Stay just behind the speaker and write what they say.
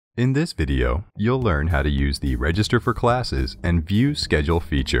In this video, you'll learn how to use the Register for Classes and View Schedule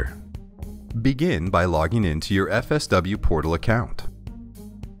feature. Begin by logging into your FSW portal account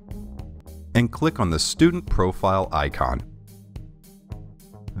and click on the Student Profile icon.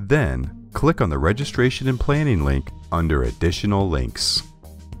 Then, click on the Registration and Planning link under Additional Links.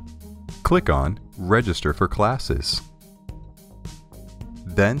 Click on Register for Classes.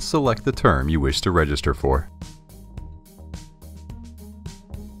 Then select the term you wish to register for.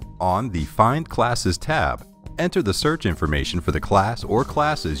 On the Find Classes tab, enter the search information for the class or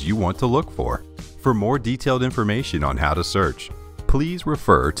classes you want to look for. For more detailed information on how to search, please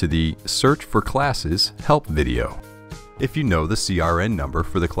refer to the Search for Classes help video. If you know the CRN number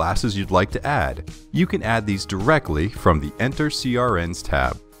for the classes you'd like to add, you can add these directly from the Enter CRNs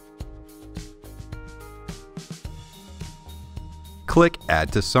tab. Click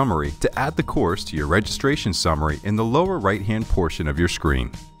Add to Summary to add the course to your registration summary in the lower right-hand portion of your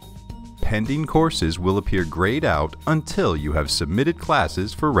screen. Pending courses will appear grayed out until you have submitted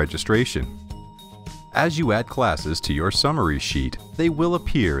classes for registration. As you add classes to your summary sheet, they will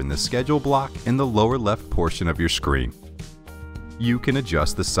appear in the schedule block in the lower left portion of your screen. You can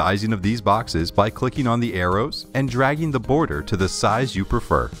adjust the sizing of these boxes by clicking on the arrows and dragging the border to the size you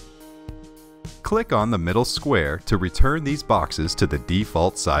prefer. Click on the middle square to return these boxes to the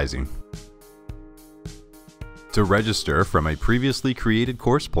default sizing. To register from a previously created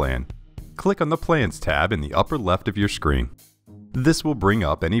course plan, click on the Plans tab in the upper left of your screen. This will bring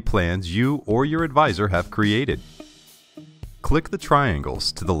up any plans you or your advisor have created. Click the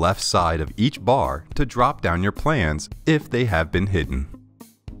triangles to the left side of each bar to drop down your plans if they have been hidden.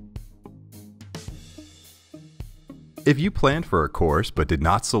 If you planned for a course but did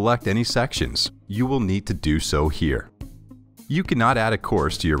not select any sections, you will need to do so here. You cannot add a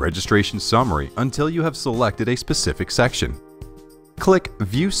course to your registration summary until you have selected a specific section. Click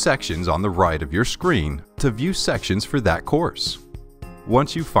View Sections on the right of your screen to view sections for that course.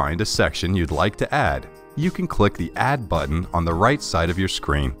 Once you find a section you'd like to add, you can click the Add button on the right side of your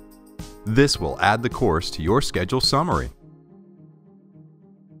screen. This will add the course to your schedule summary.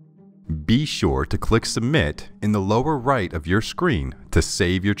 Be sure to click Submit in the lower right of your screen to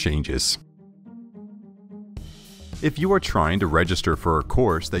save your changes. If you are trying to register for a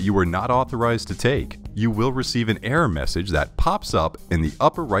course that you are not authorized to take, you will receive an error message that pops up in the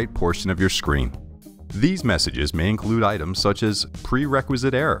upper right portion of your screen. These messages may include items such as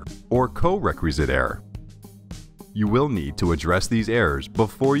prerequisite error or co-requisite error. You will need to address these errors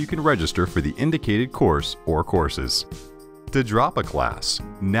before you can register for the indicated course or courses. To drop a class,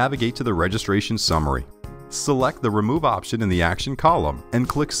 navigate to the registration summary. Select the Remove option in the Action column and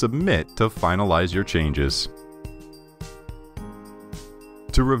click Submit to finalize your changes.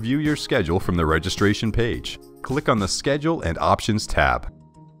 To review your schedule from the registration page, click on the Schedule and Options tab.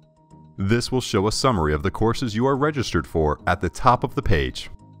 This will show a summary of the courses you are registered for at the top of the page.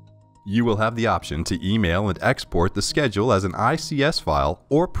 You will have the option to email and export the schedule as an ICS file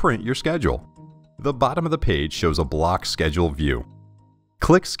or print your schedule. The bottom of the page shows a block schedule view.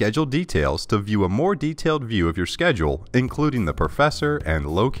 Click Schedule Details to view a more detailed view of your schedule, including the professor and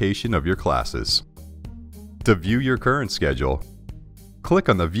location of your classes. To view your current schedule, click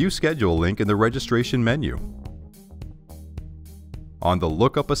on the View Schedule link in the registration menu. On the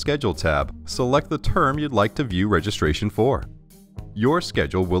Look Up a Schedule tab, select the term you'd like to view registration for. Your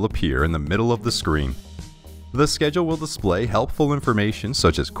schedule will appear in the middle of the screen. The schedule will display helpful information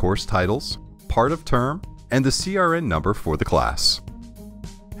such as course titles, part of term, and the CRN number for the class.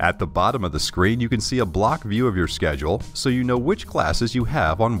 At the bottom of the screen, you can see a block view of your schedule so you know which classes you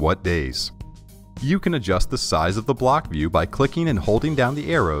have on what days. You can adjust the size of the block view by clicking and holding down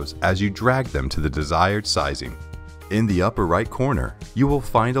the arrows as you drag them to the desired sizing. In the upper right corner, you will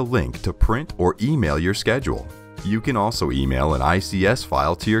find a link to print or email your schedule. You can also email an ICS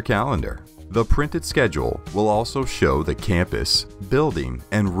file to your calendar. The printed schedule will also show the campus, building,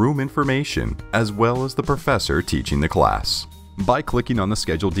 and room information, as well as the professor teaching the class. By clicking on the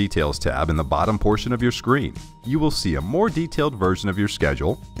Schedule Details tab in the bottom portion of your screen, you will see a more detailed version of your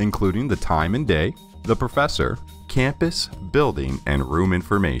schedule, including the time and day, the professor, campus, building, and room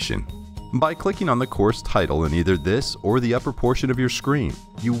information. By clicking on the course title in either this or the upper portion of your screen,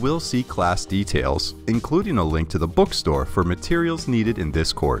 you will see class details, including a link to the bookstore for materials needed in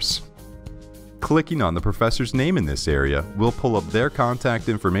this course. Clicking on the professor's name in this area will pull up their contact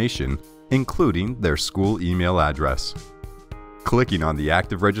information, including their school email address. Clicking on the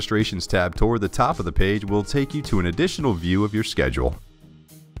Active Registrations tab toward the top of the page will take you to an additional view of your schedule.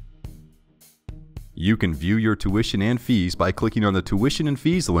 You can view your tuition and fees by clicking on the Tuition and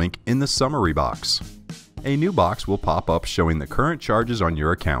Fees link in the summary box. A new box will pop up showing the current charges on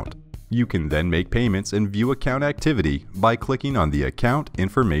your account. You can then make payments and view account activity by clicking on the Account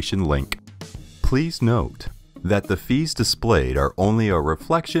Information link. Please note that the fees displayed are only a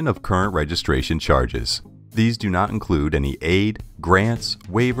reflection of current registration charges. These do not include any aid, grants,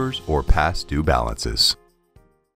 waivers, or past due balances.